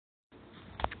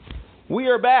We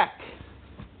are back.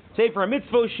 Sefer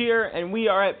Hamitzvos here, and we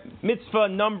are at mitzvah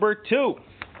number 2.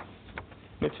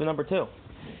 Mitzvah number 2.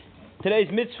 Today's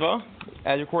mitzvah,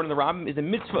 as recorded in the Rambam, is the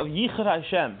mitzvah of Yichud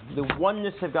Hashem, the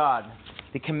oneness of God.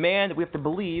 The command that we have to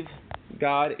believe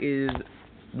God is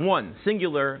one,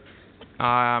 singular,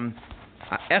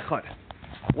 echad.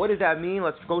 What does that mean?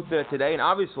 Let's go through that today. And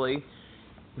obviously,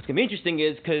 what's going to be interesting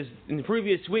is because in the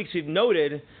previous weeks we've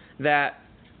noted that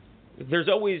there's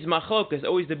always machlokes,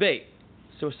 always debate.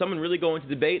 So is someone really going to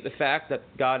debate the fact that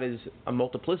God is a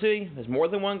multiplicity? There's more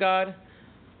than one God?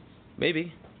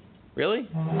 Maybe. Really?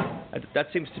 That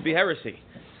seems to be heresy.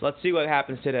 So let's see what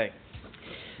happens today.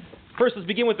 First, let's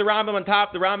begin with the Rambam on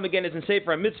top. The Rambam again is in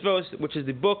Sefer Hamitzvos, which is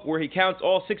the book where he counts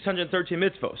all 613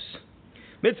 mitzvos.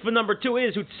 Mitzvah number 2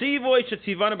 is Hutzivoy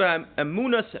shetzivanu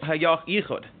b'emunas hayach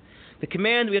yichud. The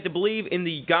command we have to believe in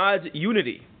the God's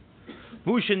unity.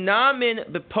 V'ushanamin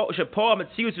shepo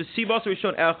mitzius v'sivos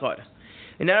rishon echad.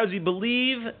 And that is, we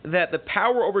believe that the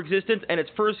power over existence and its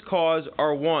first cause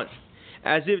are one.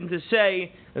 As if to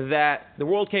say that the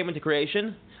world came into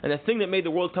creation, and the thing that made the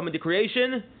world come into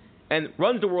creation and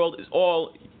runs the world is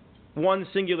all one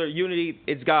singular unity,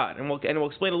 it's God. And we'll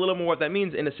explain a little more what that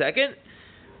means in a second.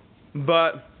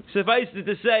 But suffice it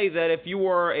to say that if you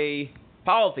were a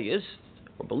polytheist,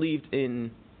 or believed in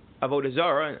avodah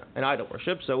zarah, and idol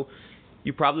worship, so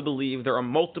you probably believe there are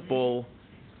multiple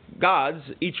gods,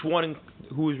 each one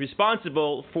who is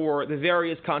responsible for the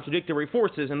various contradictory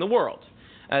forces in the world.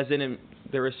 As in,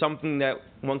 there is something that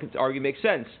one could argue makes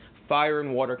sense. Fire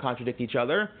and water contradict each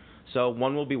other, so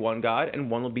one will be one God and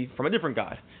one will be from a different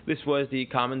God. This was the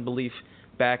common belief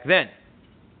back then.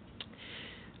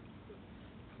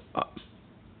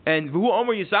 And V'hu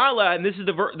Omer Yisala, and this is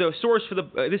the source for the.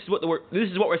 This is what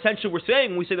we're essentially we're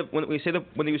saying when we say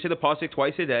the pasuk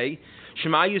twice a day.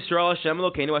 Shema Yisrael Hashem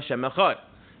Elokeinu Hashem Echad.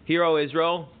 Hear, O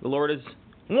Israel, the Lord is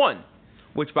one.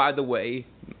 Which, by the way,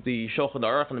 the Shulchan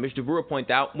Aruch and the Mishnah Berurah point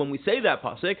out, when we say that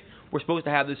pasuk, we're supposed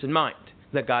to have this in mind,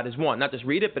 that God is one. Not just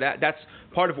read it, but that's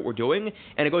part of what we're doing.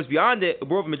 And it goes beyond it.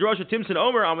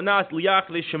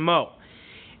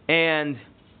 And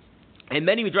in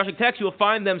many Midrashic texts, you will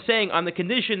find them saying, on the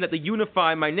condition that they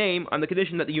unify my name, on the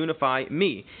condition that they unify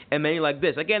me. And many like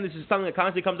this. Again, this is something that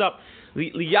constantly comes up.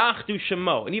 Liyachdu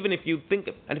shemo. And even if you think,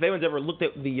 and if anyone's ever looked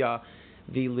at the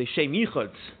L'Shem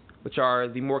Yichuds, which are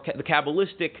the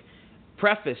Kabbalistic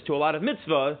preface to a lot of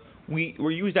mitzvah, we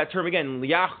use that term again,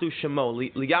 liyachdu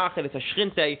shemo, liyachd, it's a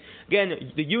shrinte,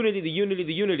 again, the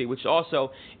unity, which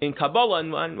also in Kabbalah,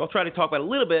 and I'll try to talk about it a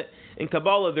little bit, in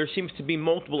Kabbalah there seems to be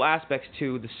multiple aspects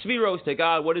to the Sfiros, to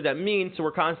God, what does that mean, so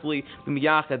we're constantly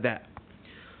miyachd that.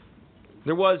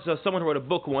 There was someone who wrote a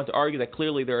book who wanted to argue that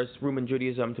clearly there is room in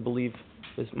Judaism to believe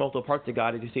there's multiple parts of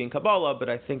God as you see in Kabbalah, but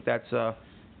I think that's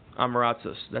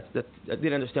Amaratzos. I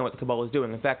didn't understand what the Kabbalah is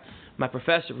doing. In fact, my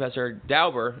Professor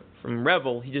Dauber from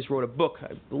Revel, he just wrote a book.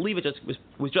 I believe it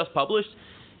was just published.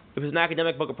 If it was an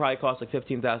academic book, it probably cost like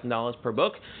 $15,000 per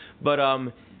book. But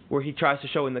where he tries to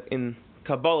show in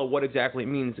Kabbalah what exactly it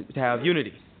means to have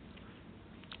unity.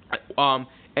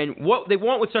 And what they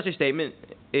want with such a statement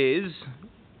is,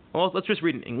 well, let's just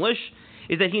read in English,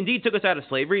 is that he indeed took us out of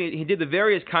slavery. He did the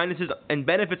various kindnesses and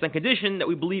benefits on condition that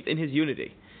we believe in his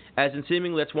unity. As in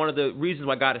seemingly that's one of the reasons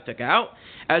why God is took out,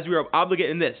 as we are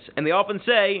obligated in this. And they often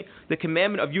say the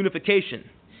commandment of unification.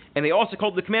 And they also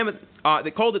called the commandment,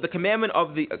 they called it the commandment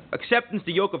of the acceptance,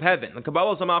 the yoke of heaven. The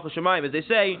Kabbalah Samach Shemayim, as they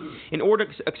say, in order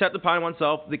to accept upon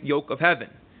oneself the yoke of heaven.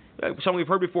 Something we've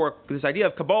heard before, this idea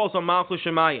of Kabbalah Samach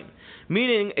Shemayim,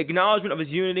 meaning acknowledgement of his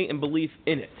unity and belief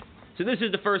in it. So this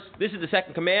is the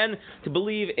second command, to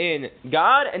believe in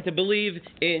God and to believe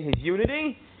in his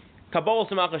unity. Kabbalah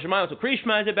Samach Shemayim, that's what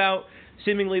Krishma is about.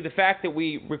 Seemingly the fact that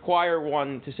we require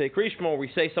one to say Krishma, or we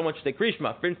say someone should say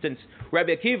Krishma. For instance,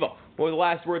 Rabbi Akiva, what were the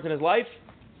last words in his life?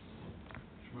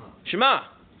 Shema.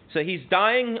 So he's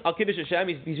dying, Al Kiddush Hashem,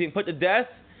 he's being put to death,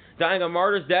 dying a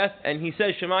martyr's death, and he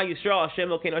says Shema Yisrael, Hashem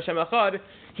Elokeinu Hashem Echad.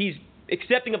 He's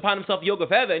accepting upon himself the yoke of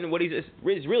heaven. What he's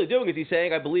really doing is he's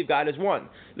saying, I believe God is one.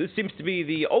 This seems to be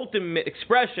the ultimate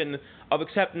expression of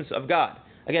acceptance of God.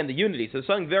 Again, the unity. So there's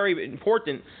something very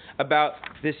important about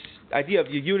this idea of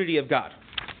the unity of God.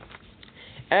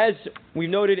 As we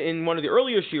noted in one of the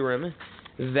earlier shiurim,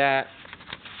 that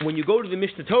when you go to the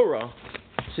Mishnah Torah,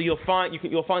 so you'll find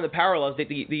the parallels that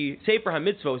the Sefer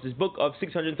Hamitzvos, this book of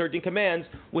 613 commands,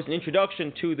 was an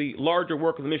introduction to the larger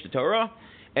work of the Mishnah Torah.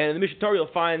 And in the Mishnah Torah, you'll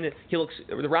find the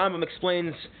Rambam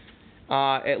explains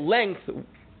at length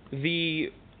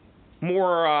the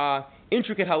more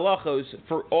intricate halachos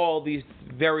for all these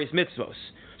various mitzvos.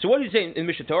 So what does he say in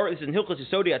Mishnah Torah? This is in Hilchos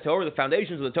Yesodei HaTorah, the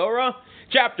foundations of the Torah,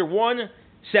 chapter 1,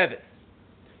 7.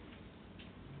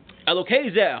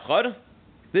 Elokei zeh echad.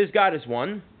 This God is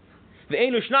one.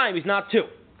 Ve'enu shnayim, he's not two.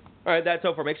 All right, that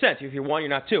so far makes sense. If you're one, you're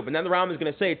not two. But then the Rambam is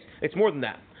going to say it's more than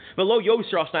that. But lo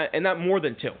yosra shnayim, and not more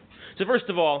than two. So first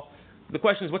of all, the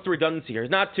question is, what's the redundancy here?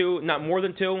 He's not two, not more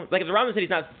than two. Like if the Rambam said he's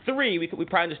not three, we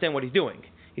probably understand what he's doing.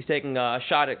 He's taking a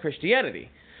shot at Christianity.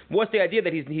 What's the idea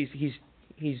that he's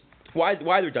why the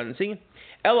redundancy?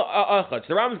 Ella achad. So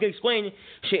the Rambam is going to explain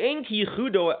she'en ki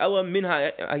yichudo ella min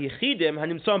hayichidim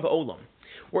hanimtzam ba'olam.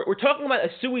 We're talking about a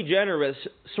sui generis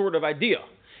sort of idea.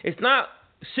 It's not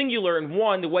singular and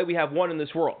one the way we have one in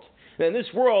this world. Now, in this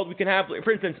world, we can have,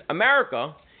 for instance,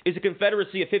 America is a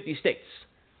confederacy of 50 states.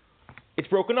 It's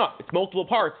broken up. It's multiple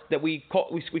parts that we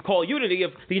call unity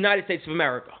of the United States of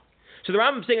America. So the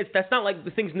Rambam is saying that's not like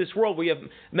the things in this world where you have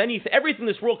everything in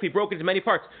this world can be broken into many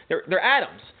parts. They're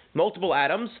atoms, multiple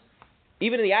atoms.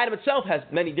 Even the atom itself has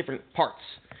many different parts.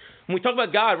 When we talk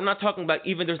about God, we're not talking about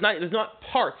even, there's not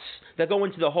parts that go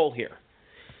into the whole here.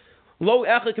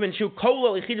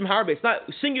 It's not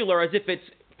singular as if it's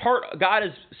part. God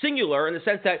is singular in the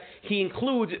sense that he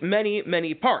includes many,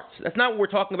 many parts. That's not what we're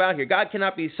talking about here. God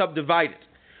cannot be subdivided.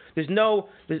 There's no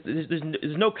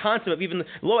concept of even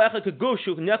lo echad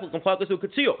kagushu knechel komplakus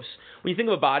ukatzios. When you think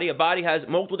of a body has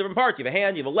multiple different parts. You have a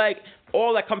hand, you have a leg,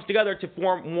 all that comes together to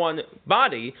form one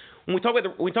body. When we talk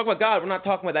about God, we're not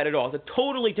talking about that at all. It's a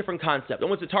totally different concept.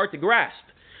 Almost it's hard to grasp.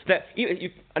 That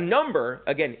a number,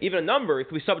 it can be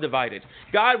subdivided.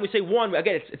 God, we say one,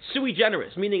 again, it's sui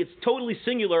generis, meaning it's totally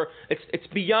singular. It's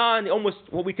beyond almost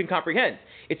what we can comprehend.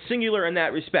 It's singular in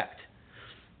that respect.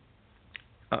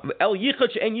 El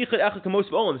yichud she'en yichud echad kamos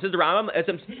b'olam. Says the Rambam.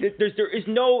 There's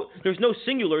no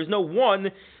singular. There's no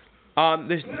one.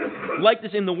 There's like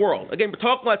this in the world. Again, we're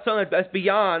talking about something that's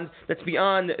beyond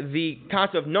the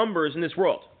concept of numbers in this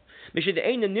world. Because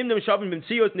everything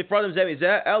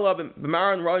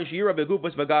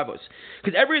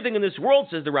in this world,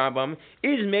 says the Rambam,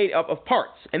 is made up of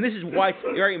parts. And this is why it's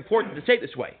very important to say it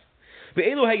this way.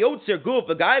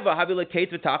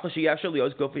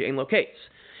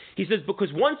 He says,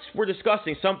 because once we're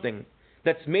discussing something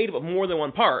that's made up of more than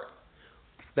one part,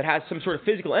 that has some sort of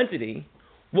physical entity,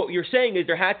 what you're saying is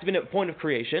there has to be a point of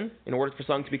creation in order for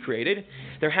something to be created.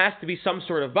 There has to be some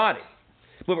sort of body.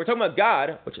 But we're talking about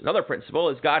God, which is another principle,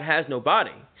 is God has no body.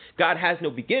 God has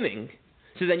no beginning.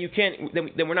 So then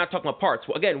then we're not talking about parts.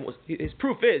 Well, again, his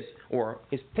proof is, or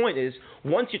his point is,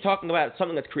 once you're talking about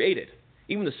something that's created,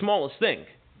 even the smallest thing,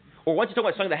 or once you're talking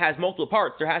about something that has multiple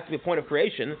parts, there has to be a point of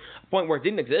creation, a point where it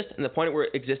didn't exist, and the point where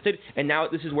it existed, and now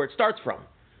this is where it starts from.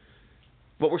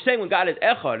 What we're saying when God is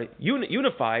echad,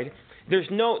 unified,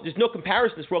 there's no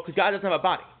comparison to this world because God doesn't have a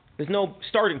body. There's no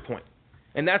starting point.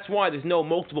 And that's why there's no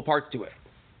multiple parts to it.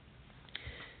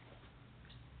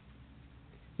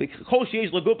 There's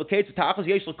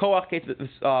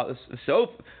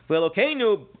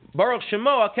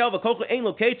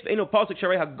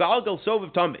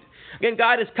again,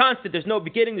 God is constant. There's no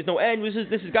beginning. There's no end. This is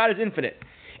God is infinite.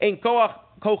 So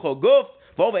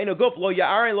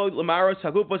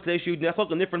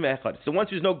once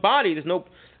there's no body, there's no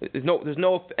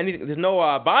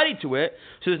body to it.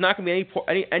 So there's not going to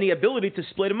be any ability to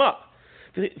split them up.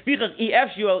 It's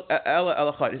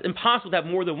impossible to have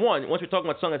more than one once we're talking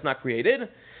about something that's not created.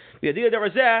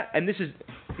 And this is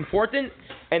important.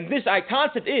 And this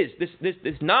concept is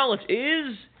this knowledge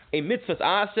is a mitzvah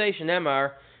aseh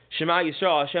shenemar Shema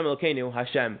Yisrael Hashem Elokeinu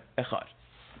Hashem Echad.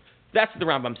 That's what the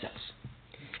Rambam says.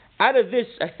 Out of this,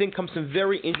 I think, comes some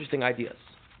very interesting ideas.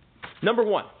 Number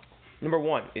one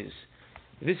is,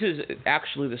 this is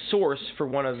actually the source for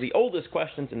one of the oldest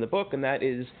questions in the book, and that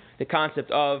is the concept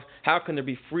of how can there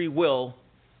be free will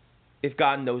if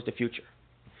God knows the future?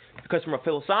 Because from a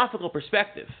philosophical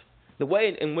perspective, the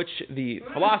way in which the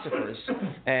philosophers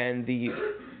and the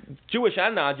Jewish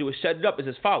and non-Jewish set it up is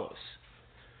as follows.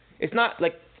 It's not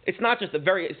just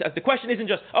the question isn't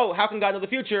just, how can God know the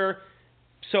future?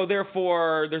 So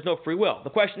therefore, there's no free will. The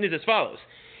question is as follows.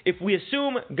 If we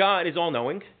assume God is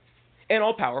all-knowing and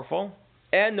all-powerful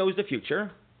and knows the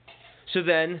future, so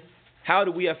then how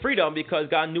do we have freedom because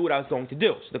God knew what I was going to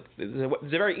do? So there's a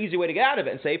very easy way to get out of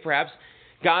it and say perhaps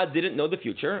God didn't know the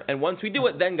future, and once we do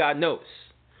it, then God knows.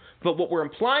 But what we're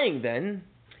implying then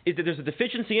is that there's a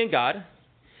deficiency in God.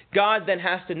 God then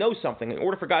has to know something. In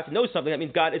order for God to know something, that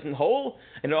means God isn't whole,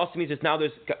 and it also means that now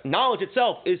there's knowledge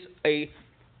itself is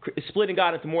splitting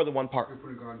God into more than one part. You're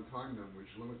putting God in time then, which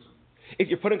limits him. If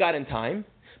you're putting God in time,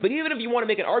 but even if you want to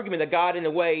make an argument that God in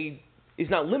a way is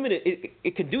not limited,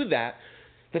 it can do that.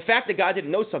 The fact that God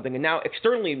didn't know something and now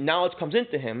externally knowledge comes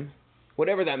into him,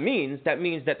 whatever that means that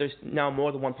there's now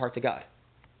more than one part to God.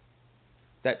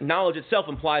 That knowledge itself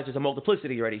implies there's a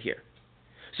multiplicity already here.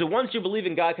 So once you believe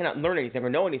in God cannot learn anything or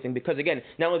know anything, because again,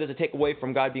 not only does it take away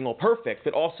from God being all perfect,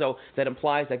 but also that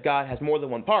implies that God has more than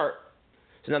one part.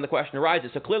 So now the question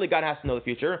arises. So clearly God has to know the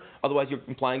future, otherwise you're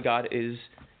implying God is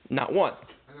not one.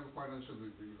 I never quite understood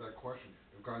that question.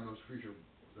 If God knows the future,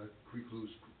 that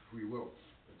precludes free will.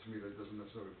 And to me, that doesn't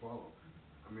necessarily follow.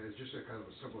 I mean, it's just a kind of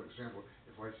a simple example.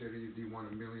 If I say to you, do you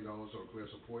want $1 million or a glass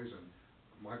of poison?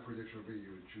 My prediction would be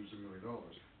you would choose $1 million.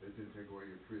 It didn't take away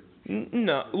your freedom to choose.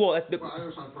 No, well, I know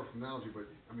it's not a perfect analogy, but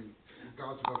I mean,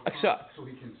 God's above time, so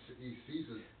he sees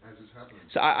it as it's happening.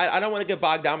 So I don't want to get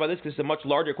bogged down by this because it's a much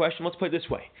larger question. Let's put it this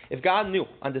way. If God knew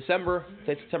on December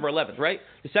 11th, right?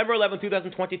 December 11th,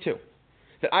 2022,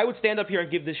 that I would stand up here and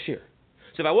give this shir.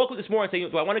 So if I woke up this morning and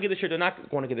say, do I want to give this shir or do I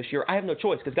not want to give this shir? I have no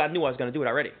choice because God knew I was going to do it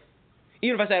already.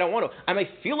 Even if I say I don't want to, I may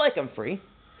feel like I'm free,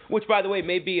 which, by the way,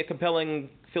 may be a compelling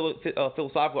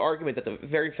philosophical argument that the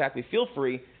very fact we feel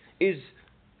free is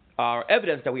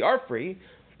evidence that we are free.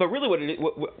 But really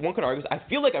what one could argue is I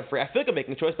feel like I'm free. I feel like I'm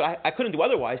making a choice, but I couldn't do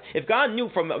otherwise. If God knew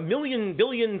from a million,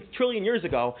 billion, trillion years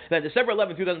ago that December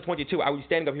 11, 2022, I would be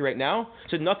standing up here right now,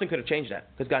 so nothing could have changed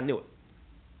that because God knew it.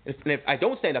 If I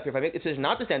don't stand up here, if I make the decision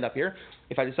not to stand up here,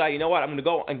 if I decide, you know what, I'm going to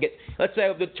go and get, let's say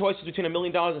the choice is between $1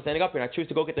 million and standing up here, and I choose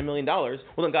to go get the $1 million, well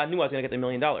then God knew I was going to get the $1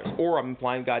 million. Or I'm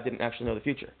implying God didn't actually know the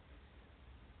future.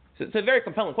 So it's a very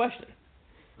compelling question.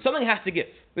 Something has to give.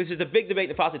 This is a big debate in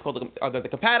the philosophy called the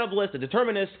compatibilist, the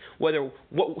determinist, whether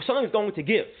something's going to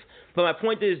give. But my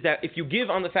point is that if you give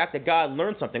on the fact that God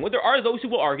learned something, well, there are those who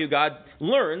will argue God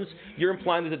learns, you're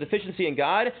implying there's a deficiency in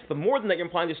God, but more than that, you're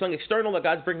implying there's something external that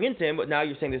God's bringing into him, but now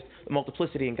you're saying there's a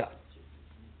multiplicity in God.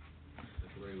 At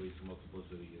the very least, a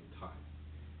multiplicity in time.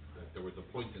 That there was a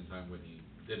point in time when he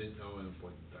didn't know and a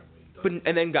point in time when he doesn't.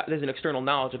 And then God, there's an external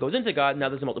knowledge that goes into God, now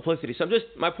there's a multiplicity. So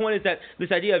my point is that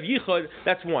this idea of Yichud,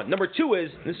 that's one. Number two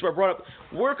is, this is where I brought up,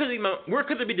 where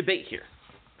could there be debate here?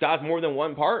 God's more than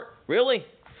one part? Really?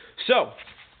 So,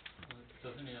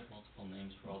 doesn't he have multiple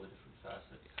names for all the different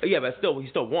facets? Yeah, but he's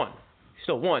still one. He's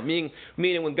still one. Meaning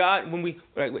when we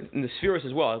in the spheres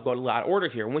as well, I'll go a lot of order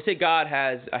here. When we say God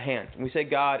has a hand, when we say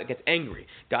God gets angry,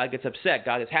 God gets upset,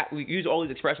 God is happy, we use all these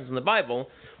expressions in the Bible.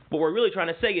 What we're really trying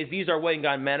to say is these are ways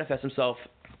God manifests himself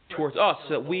towards us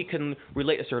so that we can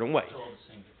relate a certain way. It's all the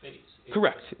same face.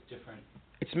 Correct. Different.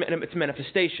 It's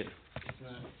manifestation. Isn't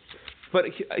it? But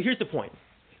here's the point.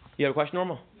 You have a question,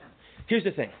 Norma? Yeah. Here's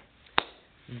the thing.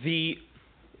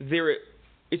 There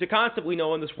is a concept we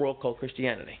know in this world called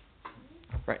Christianity.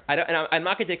 Right. I'm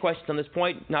not going to take questions on this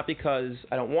point, not because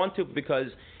I don't want to, but because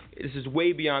this is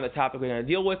way beyond the topic we're going to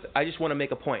deal with. I just want to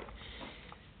make a point.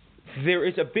 There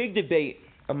is a big debate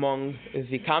among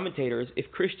the commentators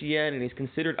if Christianity is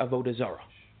considered avodah zarah.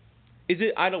 Is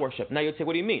it idol worship? Now you'd say,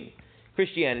 what do you mean?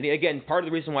 Christianity, again, part of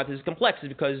the reason why this is complex is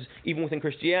because even within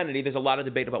Christianity, there's a lot of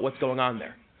debate about what's going on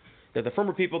there. They're the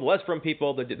firmer people, the less firm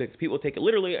people, the people take it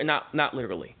literally and not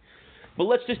literally. But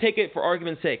let's just take it for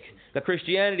argument's sake that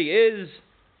Christianity is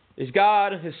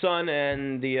God, His Son,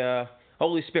 and the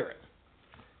Holy Spirit.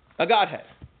 A Godhead,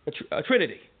 a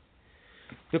Trinity.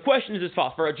 The question is as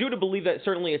follows. For a Jew to believe that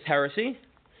certainly it's heresy,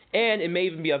 and it may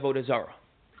even be avodah zarah.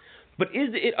 But is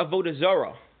it avodah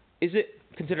zarah? Is it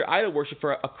considered idol worship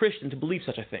for a Christian to believe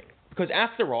such a thing? Because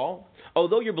after all,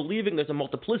 although you're believing there's a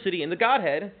multiplicity in the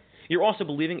Godhead, you're also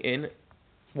believing in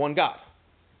one God.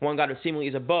 One God who seemingly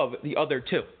is above the other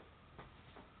two.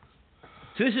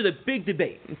 So this is a big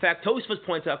debate. In fact, Tosfos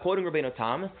points out, quoting Rabbeinu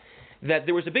Tam, that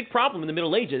there was a big problem in the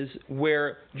Middle Ages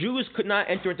where Jews could not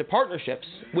enter into partnerships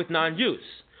with non-Jews.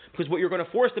 Because what you're going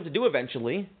to force them to do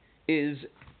eventually is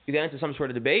you get into some sort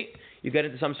of debate, you get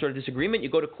into some sort of disagreement, you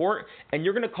go to court, and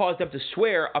you're going to cause them to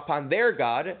swear upon their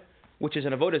God, which is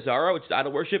an avodah zarah, which is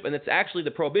idol worship, and it's actually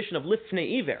the prohibition of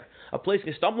lifnei iver, of placing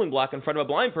a stumbling block in front of a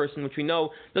blind person, which we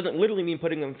know doesn't literally mean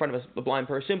putting them in front of a blind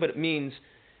person, but it means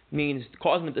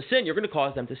causing them to sin. You're going to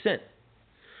cause them to sin.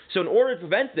 So in order to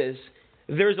prevent this,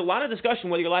 there's a lot of discussion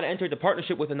whether you're allowed to enter into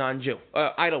partnership with a non-Jew,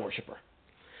 idol worshiper.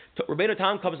 So Rabbeinu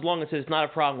Tam comes along and says it's not a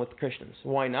problem with Christians.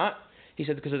 Why not? He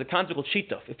said because there's a concept called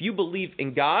shituf. If you believe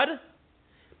in God,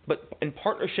 but in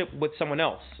partnership with someone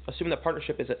else, assuming that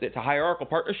partnership it's a hierarchical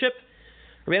partnership,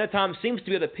 Rabbeinu Tam seems to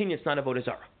be of the opinion it's not avodah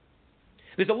zarah.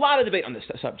 There's a lot of debate on this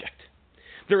subject.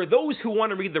 There are those who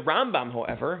want to read the Rambam,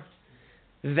 however,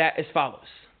 that as follows.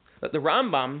 That the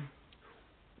Rambam,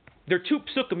 there are two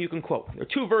psukim you can quote. There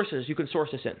are two verses you can source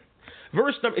this in.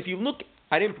 Verse number, if you look,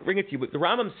 I didn't bring it to you, but the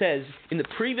Rambam says in the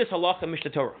previous halacha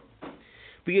Mishnah Torah,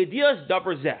 believing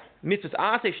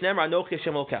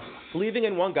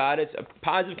in one God, it's a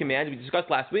positive command. We discussed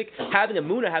last week. Having a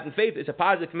munah, having faith, is a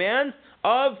positive command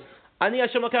of Ani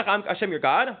Hashem Lokech, I'm Hashem your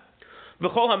God.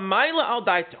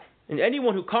 and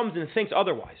anyone who comes and thinks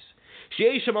otherwise,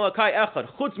 there's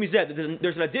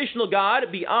an additional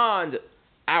God beyond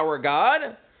our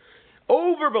God,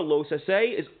 over belosa say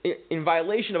is in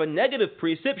violation of a negative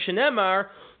precept. Shenemar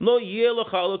lo you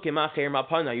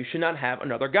should not have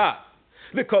another God.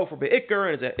 The kofar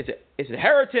beikar and is a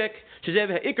heretic.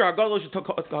 Because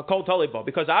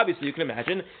obviously you can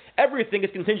imagine everything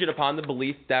is contingent upon the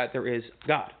belief that there is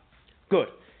God. Good.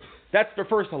 That's the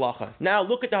first halacha. Now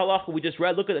look at the halacha we just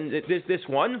read. Look at this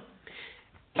one.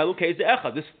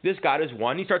 This God is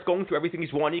one. He starts going through everything.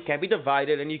 He's one. He can't be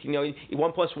divided, and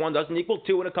 1 plus 1 doesn't equal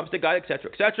 2 when it comes to God,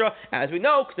 etc., etc. As we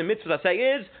know, because the mitzvah I say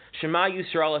is Shema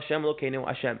Yisrael Hashem Elokeinu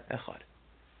Hashem Echad.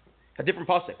 A different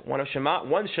pasuk. One's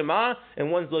Shema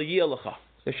and one's Lo Yelecha.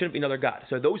 There shouldn't be another God.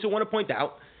 So those who want to point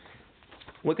out,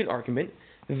 make an argument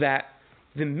that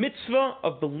the mitzvah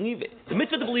to believe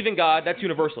in God, that's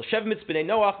universal. Shev mitzvah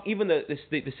Noach, even the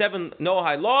 7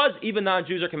 Noahide laws, even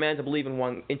non-Jews are commanded to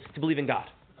believe in God.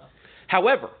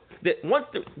 However,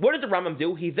 what does the Rambam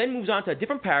do? He then moves on to a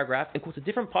different paragraph and quotes a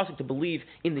different pasuk to believe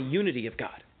in the unity of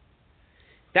God.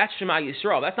 That's Shema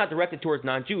Yisrael. That's not directed towards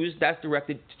non-Jews. That's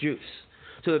directed to Jews.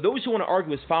 So those who want to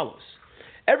argue as follows: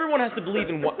 everyone has to believe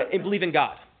in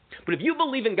God. But if you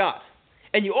believe in God,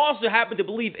 and you also happen to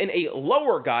believe in a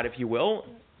lower God, if you will,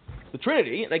 the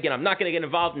Trinity, and again, I'm not going to get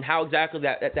involved in how exactly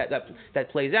that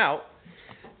plays out,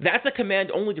 that's a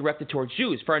command only directed towards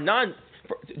Jews. For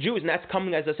Jews, and that's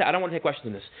coming as I said, I don't want to take questions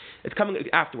on this. It's coming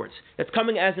afterwards. It's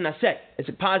coming as an aseh. It's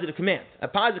a positive command. A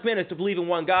positive command is to believe in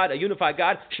one God, a unified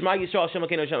God. Shema Yisrael, Hashem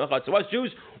Elokeinu Hashem Echad. So us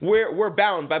Jews, we're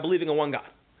bound by believing in one God.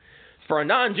 For a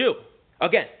non-Jew,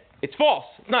 again, it's false.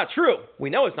 It's not true. We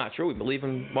know it's not true. We believe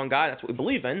in one God. That's what we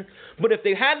believe in. But if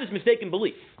they have this mistaken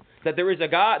belief that there is a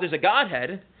God, there's a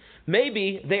Godhead,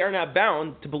 maybe they are not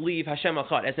bound to believe Hashem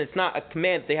Echad, as it's not a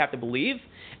command that they have to believe.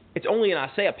 It's only an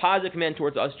aseh, a positive command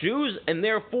towards us Jews, and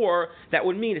therefore that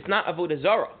would mean it's not avodah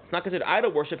zarah. It's not considered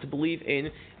idol worship to believe in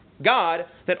God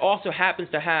that also happens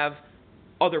to have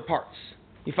other parts.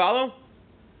 You follow?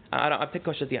 I'll take a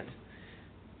question at the end.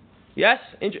 Yes?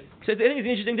 So I think it's an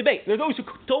interesting debate. There are those who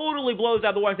totally blows out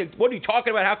of the water and think, what are you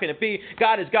talking about? How can it be?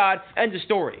 God is God. End of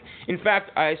story. In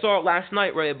fact, I saw it last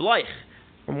night, Ray Bleich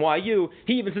from YU.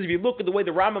 He even says if you look at the way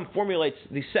the Rambam formulates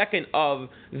the second of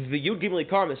the Yud Gimel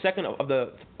Ikarim, the second of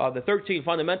the 13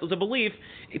 fundamentals of belief,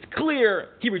 it's clear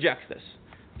he rejects this.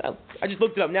 I just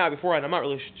looked it up now beforehand. I'm not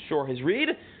really sure his read.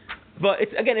 But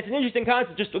it's an interesting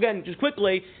concept. Just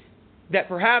quickly, that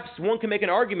perhaps one can make an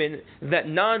argument that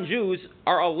non-Jews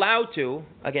are allowed to,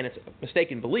 again, it's a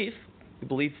mistaken belief. We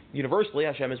believe universally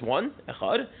Hashem is one,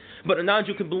 Echad, but a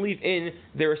non-Jew can believe in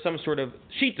there is some sort of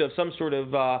shita, some sort of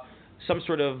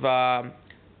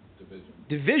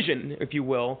division, if you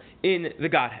will, in the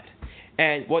Godhead.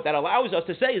 And what that allows us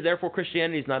to say is, therefore,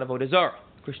 Christianity is not avodah zarah.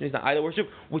 Christianity is not idol worship,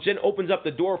 which then opens up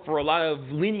the door for a lot of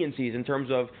leniencies in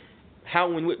terms of how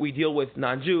we deal with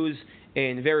non-Jews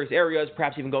in various areas,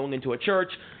 perhaps even going into a church,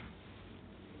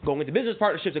 going into business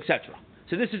partnerships, etc.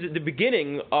 So this is the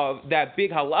beginning of that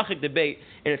big halachic debate,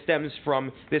 and it stems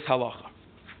from this halacha.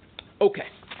 Okay,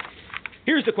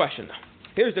 here's the question,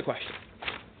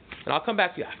 and I'll come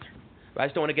back to you after. But I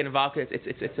just don't want to get involved because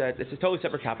it's a totally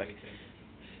separate topic.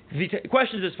 The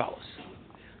question is as follows: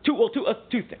 two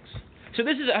things. So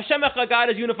this is Hashem Echad, God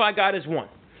is unified, God is one.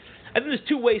 I think there's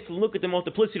two ways to look at the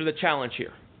multiplicity of the challenge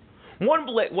here. One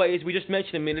way, as we just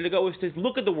mentioned a minute ago, is to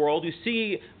look at the world. You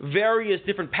see various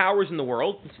different powers in the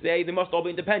world. They must all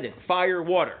be independent. Fire,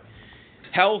 water,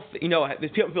 health.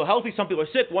 People feel healthy. Some people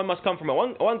are sick. One must come from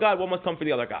one God. One must come from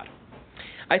the other God.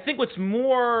 I think what's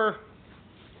more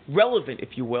relevant,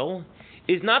 if you will,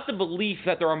 is not the belief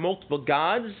that there are multiple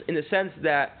gods in the sense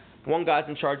that one God's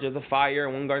in charge of the fire,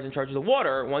 one God's in charge of the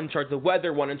water, one in charge of the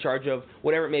weather, one in charge of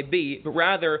whatever it may be, but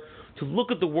rather to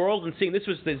look at the world and seeing, this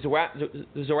was the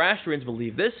Zoroastrians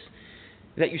believe this,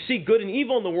 that you see good and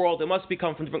evil in the world, it must be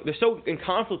come from different, they're so in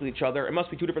conflict with each other, it must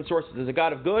be two different sources. There's a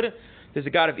God of good, there's a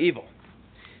God of evil.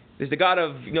 There's the God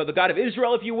of, the God of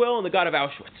Israel, if you will, and the God of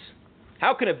Auschwitz.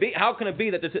 How can it be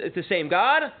that it's the same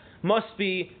God? Must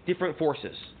be different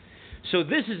forces. So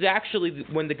this is actually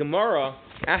when the Gemara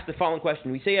asks the following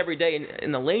question. We say every day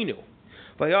in the Leinu,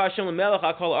 if you ever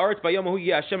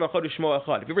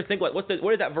think, what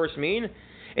does that verse mean?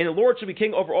 And the Lord shall be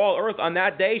king over all earth. On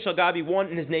that day shall God be one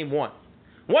and his name one.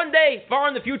 One day, far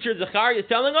in the future, Zechariah is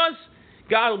telling us,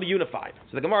 God will be unified.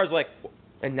 So the Gemara is like,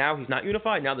 and now he's not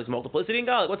unified? Now there's multiplicity in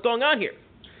God? What's going on here?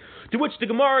 To which the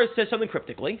Gemara says something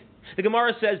cryptically. The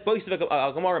Gemara says, based on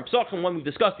a Gemara in Psachim, one we've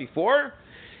discussed before,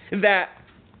 that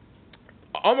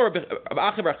Amar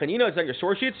B'Achim Rachanina, it's on your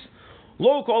source sheets,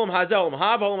 Lo kol olam hazeh olam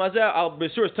haba olam hazeh al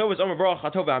besuras tovas omer baruch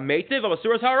hatov ha'meitiv al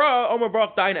besuras hara omer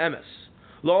baruch dayin emes.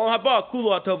 Lo olam haba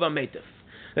kulo hatov ha'meitiv.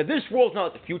 That this world is not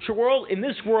like the future world. In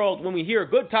this world, when we hear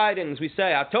good tidings, we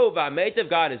say hatov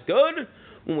ha'meitiv, God is good.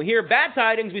 When we hear bad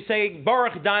tidings, we say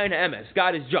baruch dayin emes,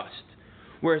 God is just.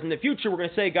 Whereas in the future, we're going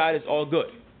to say God is all good.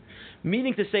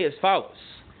 Meaning to say as follows,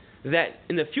 that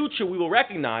in the future we will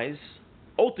recognize,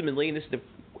 ultimately, and this is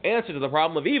the answer to the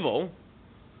problem of evil,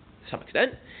 to some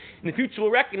extent, in the future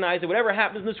we'll recognize that whatever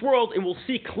happens in this world, and we'll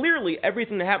see clearly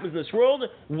everything that happens in this world,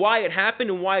 why it happened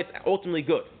and why it's ultimately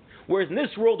good. Whereas in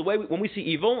this world, the way when we see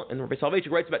evil, and Rabbi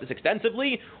Soloveitchik writes about this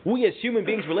extensively, we as human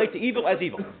beings relate to evil as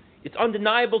evil. It's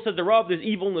undeniable, says the Rav, there's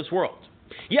evil in this world.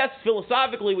 Yes,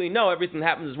 philosophically we know everything that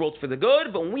happens in this world is for the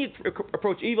good, but when we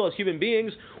approach evil as human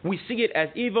beings, we see it as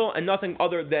evil and nothing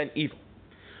other than evil.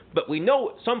 But we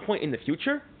know at some point in the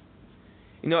future,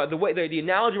 the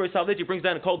analogy where Soloveitchik brings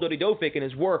down Kol Dodi Dofik in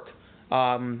his work,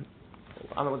 I don't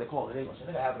know what they call it in English, I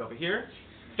think I have it over here,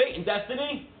 Fate and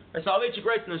Destiny. Soloveitchik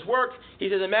writes in his work, he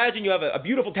says, imagine you have a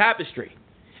beautiful tapestry,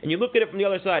 and you look at it from the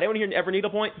other side. Anyone here ever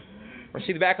needlepoint? Or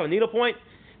see the back of a needlepoint?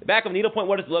 The back of a needlepoint,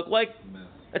 what does it look like?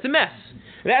 It's a mess.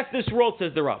 That's this world,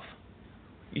 says the Rav.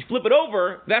 You flip it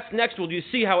over, that's the next world. You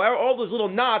see how all those little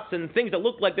knots and things that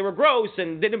looked like they were gross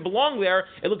and didn't belong there,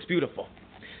 it looks beautiful.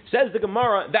 Says the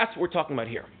Gemara, that's what we're talking about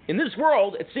here. In this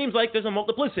world, it seems like there's a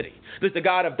multiplicity. There's the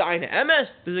God of Daina Emes,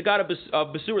 there's the God of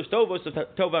Besuras Tovos, of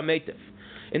Tova Meitiv.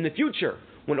 In the future,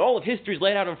 when all of history is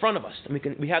laid out in front of us, and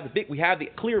we have the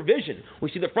clear vision,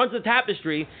 we see the front of the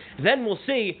tapestry, then we'll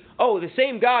see, the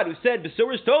same God who said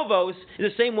Besuras Tovos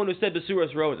is the same one who said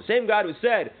Besuras Ros. The same God who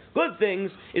said good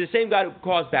things is the same God who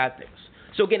caused bad things.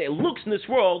 So again, it looks in this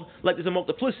world like there's a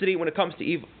multiplicity when it comes to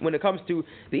evil, when it comes to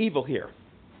the evil here.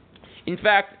 In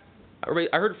fact, I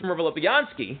heard from Rav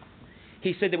Lopiansky,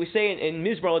 he said that we say in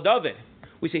Mizmor LaDavid,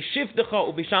 we say Shivtecha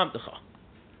Ubishamtecha.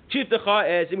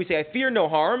 Shivtecha is, and we say, I fear no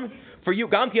harm for you.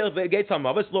 I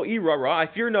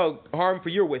fear no harm for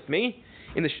you're with me.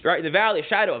 In the valley of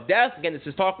shadow of death, again, this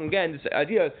is talking again, this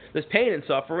idea of this pain and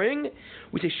suffering.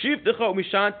 We say, Shivtecha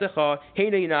Ubishamtecha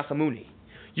Heina Yinachamuni.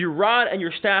 Your rod and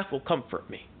your staff will comfort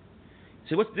me.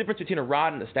 So what's the difference between a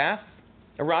rod and a staff?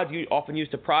 A rod you often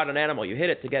used to prod an animal. You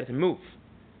hit it to get it to move.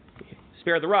 You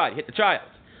spare the rod, you hit the child.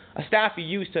 A staff you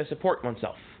use to support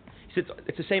oneself. He said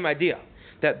it's the same idea.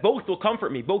 That both will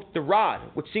comfort me, both the rod,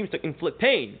 which seems to inflict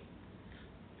pain,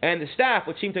 and the staff,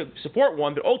 which seem to support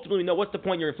one, but ultimately we know what's the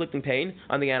point you're inflicting pain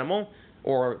on the animal,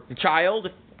 or the child,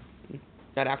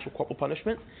 not actual corporal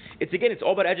punishment. It's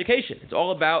all about education. It's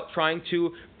all about trying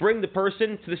to bring the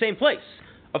person to the same place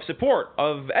of support,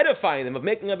 of edifying them, of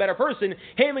making them a better person.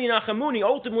 Hemi Nachamuni,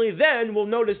 ultimately then will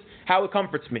notice how it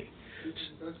comforts me.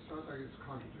 That sounds like it's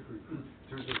contradictory. In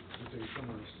terms of, let's say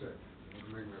someone is sick,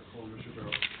 and we're making a call,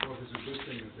 it's a good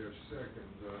thing that they're sick,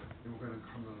 and we're going to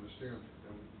come to understand,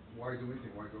 and why do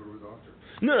anything? Why go to a doctor?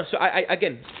 No, so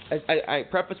I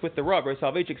preface with the Rav,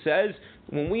 Soloveitchik says,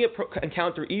 when we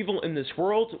encounter evil in this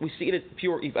world, we see it as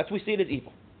pure evil. That's what we see it as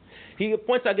evil. He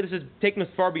points out, this is taking us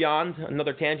far beyond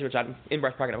another tangent, which I'm in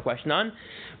breath probably have a question on,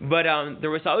 but the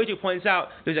Rav Soloveitchik points out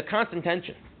there's a constant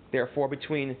tension, therefore,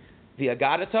 between the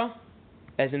agadata,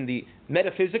 as in the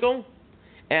metaphysical,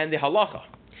 and the halacha.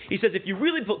 He says, if you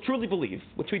really truly believe,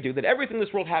 which we do, that everything in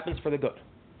this world happens for the good,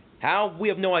 how? We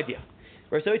have no idea.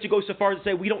 Rav Soloveitchik goes so far as to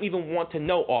say we don't even want to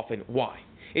know often why.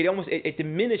 It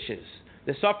diminishes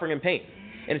the suffering and pain.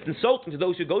 And it's insulting to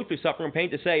those who go through suffering and pain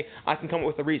to say, I can come up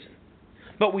with a reason.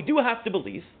 But we do have to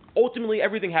believe, ultimately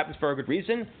everything happens for a good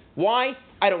reason. Why?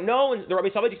 I don't know, and the Rabbi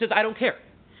Soloveitchik says, I don't care.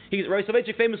 Rabbi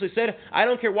Soloveitchik famously said, I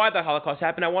don't care why the Holocaust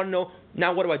happened, I want to know,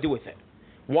 now what do I do with it?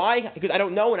 Why? Because I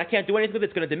don't know and I can't do anything with it,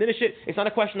 it's going to diminish it, it's not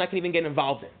a question I can even get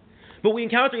involved in. But we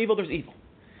encounter evil, there's evil.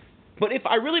 But if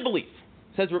I really believe,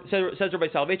 says Rabbi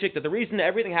Soloveitchik, that the reason that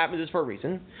everything happens is for a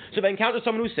reason, so if I encounter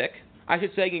someone who's sick, I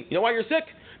should say, you know why you're sick?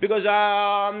 Because,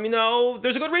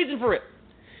 there's a good reason for it.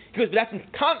 Because that's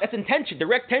in tension,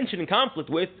 direct tension and conflict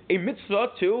with a mitzvah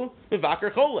to mevaker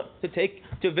cholim,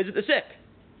 to visit the sick.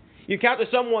 You encounter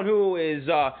someone who is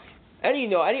I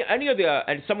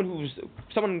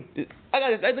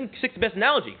think sick's the best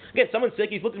analogy. Again, someone's sick,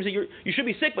 he's looking and saying you should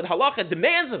be sick, but halacha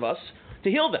demands of us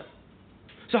to heal them.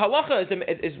 So halacha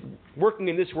is working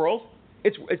in this world.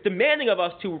 It's demanding of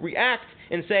us to react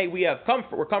and say we have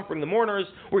comfort, we're comforting the mourners,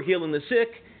 we're healing the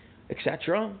sick,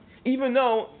 etc. Even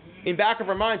though in back of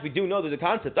our minds we do know there's a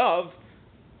concept of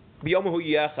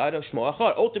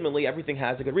ultimately everything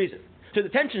has a good reason. So the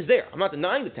tension's there. I'm not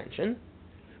denying the tension,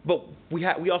 but we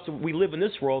live in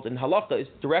this world, and halacha is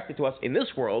directed to us in this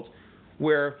world,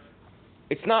 where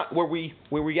it's not where we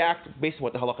react based on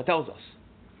what the halacha tells us.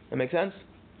 That make sense?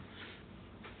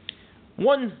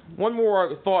 One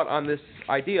more thought on this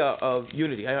idea of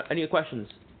unity. Any questions?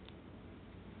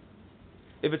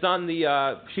 If it's on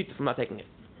the sheet, I'm not taking it.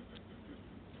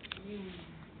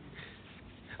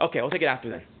 Okay, I'll take it after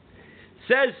then.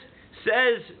 Says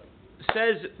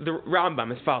the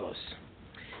Rambam as follows.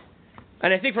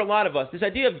 And I think for a lot of us, this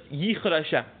idea of Yichud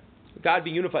Hashem, God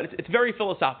being unified, it's very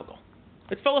philosophical.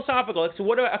 It's philosophical. It's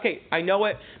okay, I know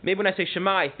it. Maybe when I say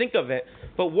Shema, I think of it.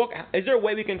 But is there a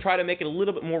way we can try to make it a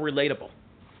little bit more relatable?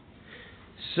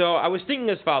 So I was thinking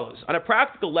as follows. On a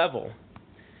practical level,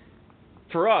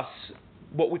 for us,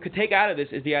 what we could take out of this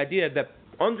is the idea that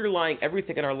underlying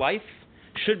everything in our life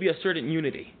should be a certain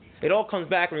unity. It all comes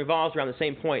back and revolves around the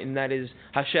same point, and that is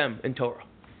Hashem and Torah.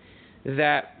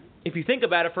 That if you think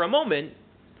about it for a moment,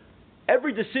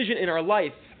 every decision in our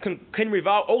life can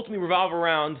ultimately revolve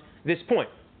around this point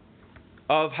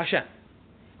of Hashem.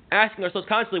 Asking ourselves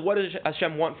constantly, what does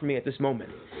Hashem want from me at this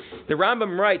moment? The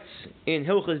Rambam writes in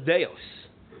Hilchos Deos,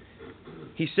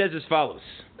 he says as follows,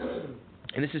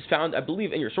 and this is found, I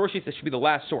believe, in your source sheet. This should be the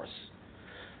last source.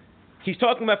 He's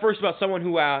talking about first about someone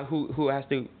who has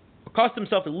to accustom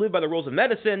himself to live by the rules of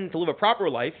medicine, to live a proper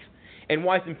life, and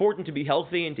why it's important to be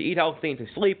healthy and to eat healthy and to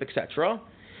sleep, etc.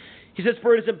 He says,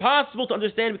 for it is impossible to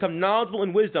understand and become knowledgeable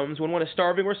in wisdoms when one is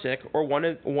starving or sick, or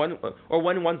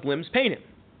when one's limbs pain him,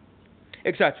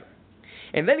 etc.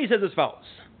 And then he says as follows,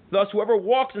 thus whoever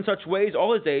walks in such ways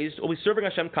all his days will be serving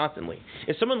Hashem constantly.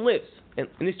 If someone lives, and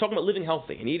he's talking about living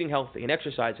healthy and eating healthy and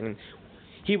exercising, and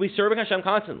he will be serving Hashem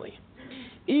constantly.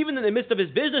 Even in the midst of his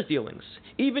business dealings,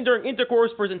 even during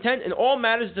intercourse, for his intent in all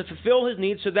matters is to fulfill his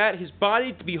needs so that his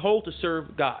body to be whole to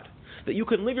serve God. That you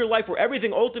can live your life where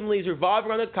everything ultimately is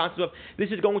revolving around the concept of, this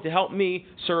is going to help me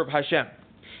serve Hashem.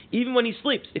 Even when he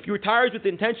sleeps, if he retires with the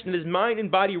intention that his mind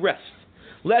and body rest,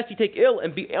 lest he take ill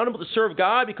and be unable to serve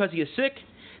God because he is sick,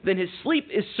 then his sleep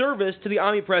is service to the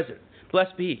omnipresent.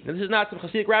 Blessed be he. Now this is not some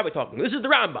Hasidic rabbi talking. This is the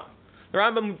Rambam. The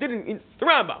Rambam.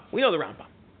 We know the Rambam.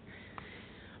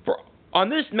 For on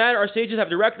this matter, our sages have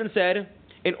directed and said,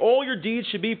 and all your deeds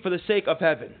should be for the sake of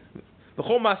heaven. And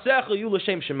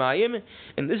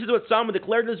this is what Solomon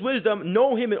declared in his wisdom,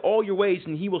 know him in all your ways,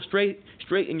 and he will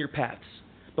straighten your paths.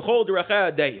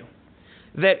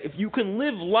 That if you can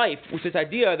live life with this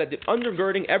idea that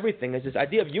undergirding everything is this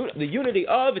idea of the unity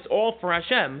of, it's all for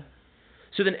Hashem,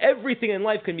 so then everything in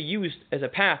life can be used as a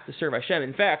path to serve Hashem.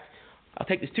 In fact, I'll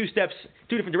take this two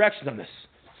different directions on this.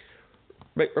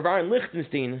 Right, Rav Aaron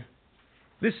Lichtenstein,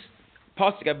 this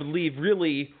pasuk, I believe,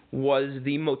 really was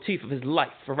the motif of his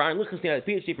life. Rav Aaron Lichtenstein had a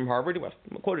PhD from Harvard,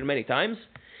 I've quoted many times,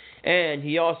 and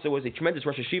he also was a tremendous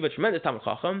Rosh Hashiva, tremendous Talmid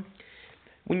Chacham.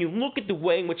 When you look at the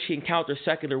way in which he encounters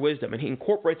secular wisdom, and he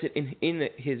incorporates it in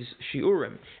his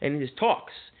shiurim and in his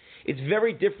talks, it's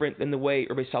very different than the way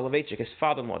Rabbi Soloveitchik, his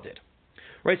father-in-law, did.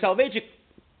 Rabbi Soloveitchik,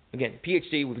 again,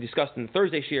 PhD, we've discussed in the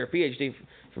Thursday share, PhD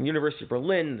from University of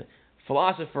Berlin,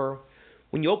 philosopher.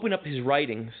 When you open up his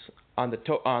writings on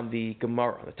the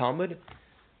Gemara, on the Talmud,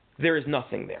 there is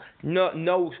nothing there.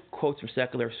 No quotes from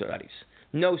secular studies.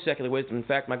 No secular wisdom. In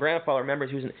fact, my grandfather remembers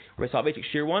he was in Rabbi Soloveitchik's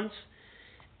shir once,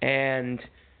 and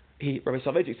Rabbi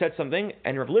Soloveitchik said something,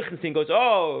 and Rabbi Lichtenstein goes,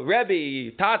 oh,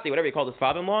 Rebbe, Tati, whatever he called his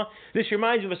father-in-law, this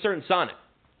reminds you of a certain sonnet.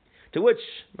 To which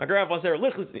my grandfather said,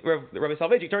 Rabbi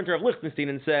Soloveitchik turned to Rabbi Lichtenstein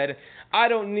and said, I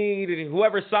don't need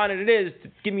whoever sonnet it is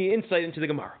to give me insight into the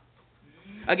Gemara.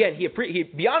 Again, he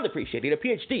beyond appreciated. He had a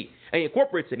PhD, and he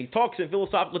incorporates it. He talks in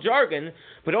philosophical jargon,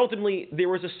 but ultimately there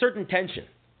was a certain tension,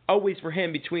 always for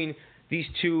him, between these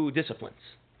two disciplines,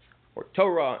 or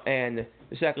Torah and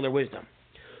the secular wisdom.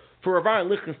 For Rav Aaron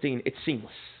Lichtenstein, it's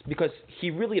seamless, because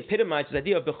he really epitomizes the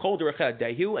idea of B'chol Derech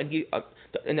Dehu, and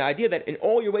the idea that in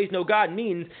all your ways know God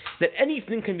means that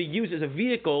anything can be used as a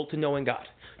vehicle to knowing God,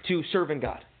 to serving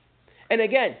God. And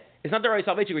again, it's not that Rabbi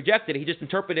Soloveitchik rejected it, he didn't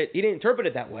interpret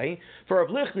it that way. For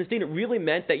Rav Lichtenstein, it really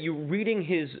meant that you're reading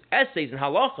his essays in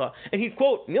Halacha, and he'd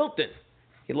quote Milton.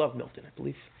 He loved Milton, I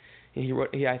believe.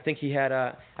 I think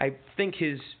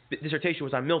his dissertation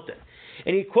was on Milton.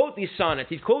 And he'd quote these sonnets,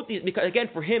 because again,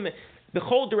 for him,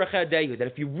 B'chol Derech Dehu, that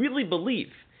if you really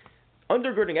believe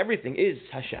undergirding everything is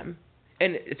Hashem,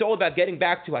 and it's all about getting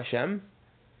back to Hashem,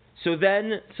 so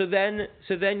then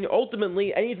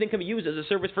ultimately anything can be used as a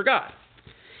service for God.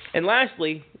 And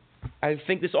lastly, I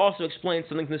think this also explains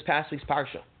something from this past week's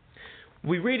parsha.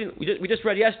 We just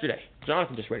read yesterday.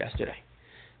 Jonathan just read yesterday.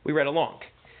 We read along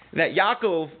that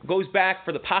Yaakov goes back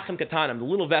for the Pachim Katanim, the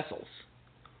little vessels.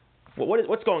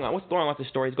 What's going on? What's going on with this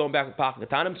story? He's going back with Pachim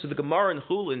Katanim. So the Gemara in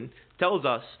Chulin tells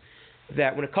us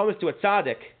that when it comes to a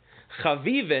tzaddik,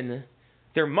 chavivin,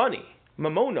 their money,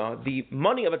 mamona, the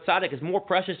money of a tzaddik is more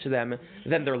precious to them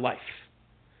than their life.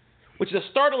 which is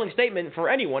a startling statement for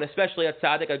anyone, especially a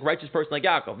tzaddik, a righteous person like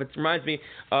Yaakov. It reminds me,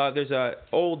 there's an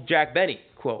old Jack Benny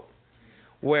quote,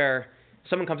 where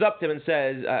someone comes up to him and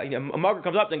says, a mugger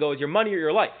comes up to him and goes, your money or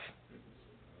your life?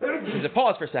 There's a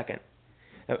pause for a second.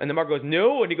 And the mugger goes,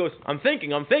 no, and he goes, I'm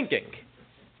thinking.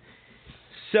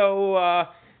 So,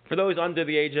 for those under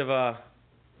the age of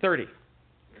 30,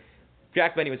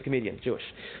 Jack Benny was a comedian, Jewish.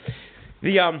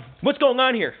 What's going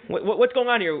on here? What's going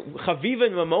on here? Chaviva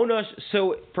and Mamona.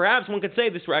 So perhaps one could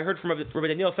say this. I heard from Rabbi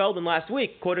Daniel Feldman last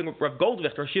week, quoting Rav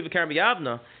Goldvicht or Shiva Karen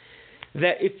B'Yavna,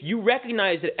 that if you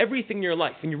recognize that everything in your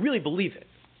life, and you really believe it,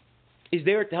 is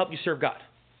there to help you serve God.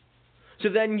 So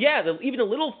then, even the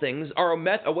little things are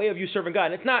a way of you serving God.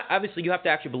 And it's not, obviously, you have to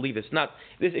actually believe it. It's not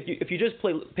this. If you just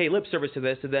pay lip service to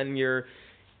this, then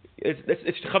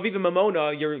it's chaviva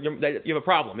mamona, you have a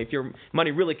problem if your money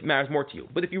really matters more to you.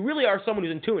 But if you really are someone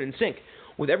who's in tune and in sync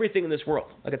with everything in this world,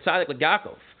 like a tzaddik like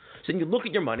Yaakov, so then you look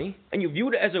at your money and you view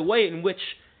it as a way in which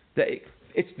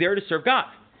it's there to serve God,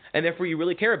 and therefore you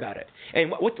really care about it.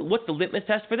 And what's the litmus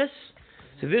test for this?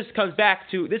 So this comes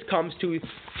to,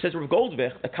 says Rav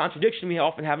Goldvicht, a contradiction we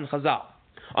often have in Chazal.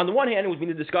 On the one hand, we've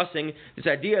been discussing this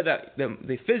idea that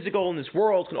the physical in this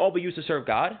world can all be used to serve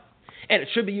God, and it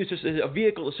should be used as a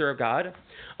vehicle to serve God.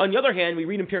 On the other hand, we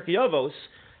read in Pirkei Avos,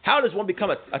 how does one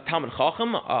become a Talmid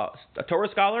Chacham, a Torah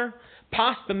scholar?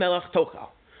 Pas b'melech tochal.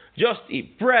 Just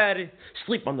eat bread,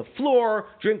 sleep on the floor,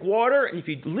 drink water, and if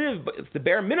you live the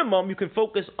bare minimum, you can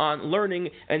focus on learning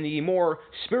and the more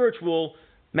spiritual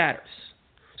matters.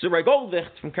 So Ray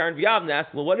Goldvicht from Karen V'Yavna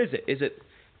asked, well, what is it? Is it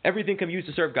everything can be used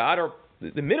to serve God, or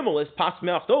the minimalist, pas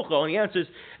b'melech tochal? And he answers,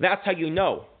 that's how you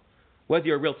know whether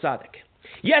you're a real tzaddik.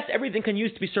 Yes, everything can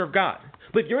use to be served God.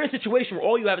 But if you're in a situation where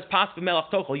all you have is pas b'melech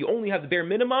tochal, you only have the bare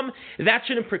minimum, that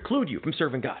shouldn't preclude you from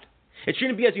serving God. It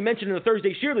shouldn't be, as we mentioned in the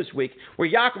Thursday shir this week, where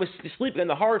Yaakov was sleeping on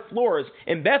the hard floors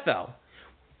in Bethel.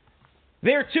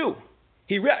 There too,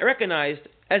 he recognized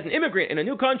as an immigrant in a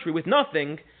new country with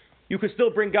nothing, you could still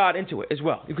bring God into it as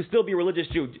well. You could still be a religious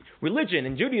Jew. Religion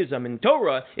and Judaism and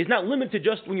Torah is not limited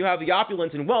just when you have the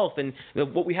opulence and wealth and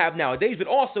what we have nowadays, but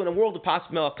also in a world of pas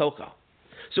b'melech tochal.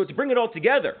 So to bring it all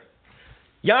together,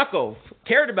 Yaakov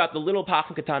cared about the little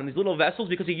pachim katan, these little vessels,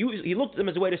 because he looked at them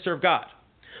as a way to serve God.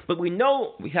 But we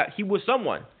know he was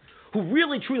someone who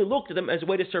really truly looked at them as a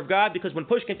way to serve God, because when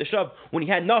push came to shove, when he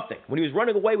had nothing, when he was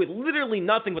running away with literally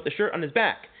nothing but the shirt on his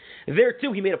back, there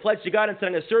too he made a pledge to God and said,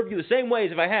 I'm going to serve you the same way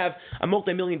as if I have a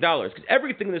multi-million-dollar. Because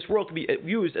everything in this world can be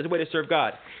used as a way to serve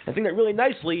God. I think that really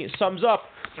nicely sums up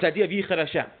this idea of Yichud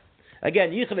Hashem. Again,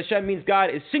 Yichud Hashem means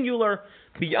God is singular,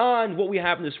 beyond what we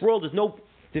have in this world. There's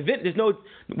no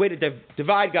way to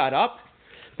divide God up.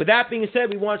 But that being said,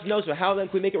 we want to know, so how then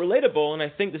can we make it relatable? And I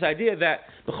think this idea that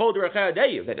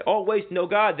always know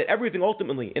God, that everything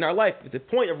ultimately in our life, the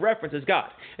point of reference is God,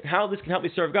 and how this can help me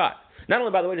serve God. Not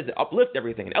only, by the way, does it uplift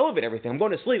everything and elevate everything. I'm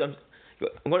going to sleep. I'm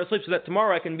going to sleep so that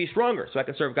tomorrow I can be stronger, so I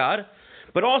can serve God.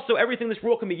 But also, everything in this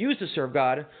world can be used to serve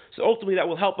God. So ultimately, that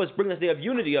will help us bring this day of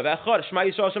unity of Echad, Shema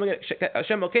Yisrael,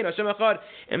 Hashem Elokeinu, Hashem Echad,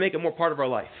 and make it more part of our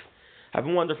life. Have a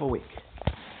wonderful week.